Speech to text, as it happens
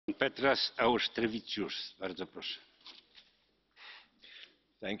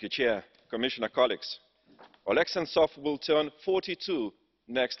Thank you, Chair. Commissioner, colleagues. Oleho Sencovo will turn 42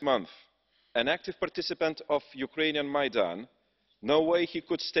 next month. An active participant of Ukrainian Maidan, no way he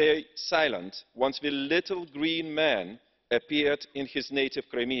could stay silent once the little green man appeared in his native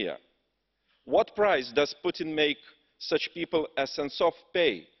Crimea. What price does Putin make such people as Sentsov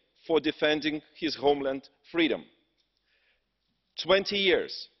pay for defending his homeland freedom? 20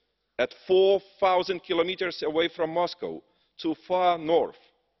 years, at 4,000 kilometers away from Moscow, too far north,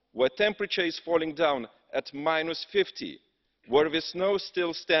 where temperature is falling down at -50, where the snow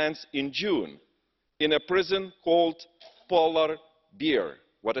still stands in June, in a prison called Polar Bear.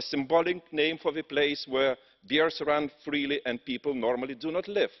 What a symbolic name for the place where bears run freely and people normally do not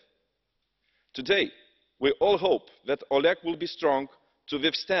live. Today, we all hope that Oleg will be strong to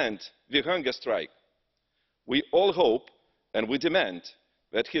withstand the hunger strike. We all hope and we demand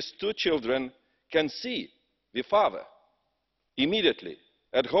that his 2 children can see the father immediately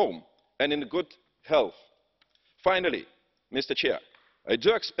at home and in good health. Finally, Mr. Chair, I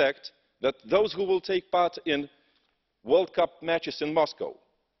do expect that those who will take part in World Cup matches in Moscow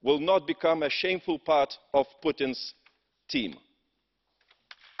will not become a shameful part of Putin's team.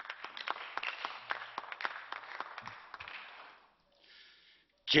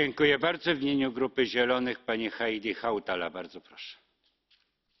 Dziękuję bardzo. W imieniu Grupy Zielonych pani Heidi Hautala. Bardzo proszę.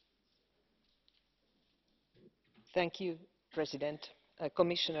 Thank you, President,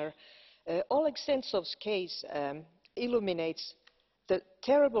 Commissioner. Oleg Sentsov's case illuminates the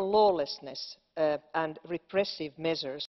terrible lawlessness and repressive measures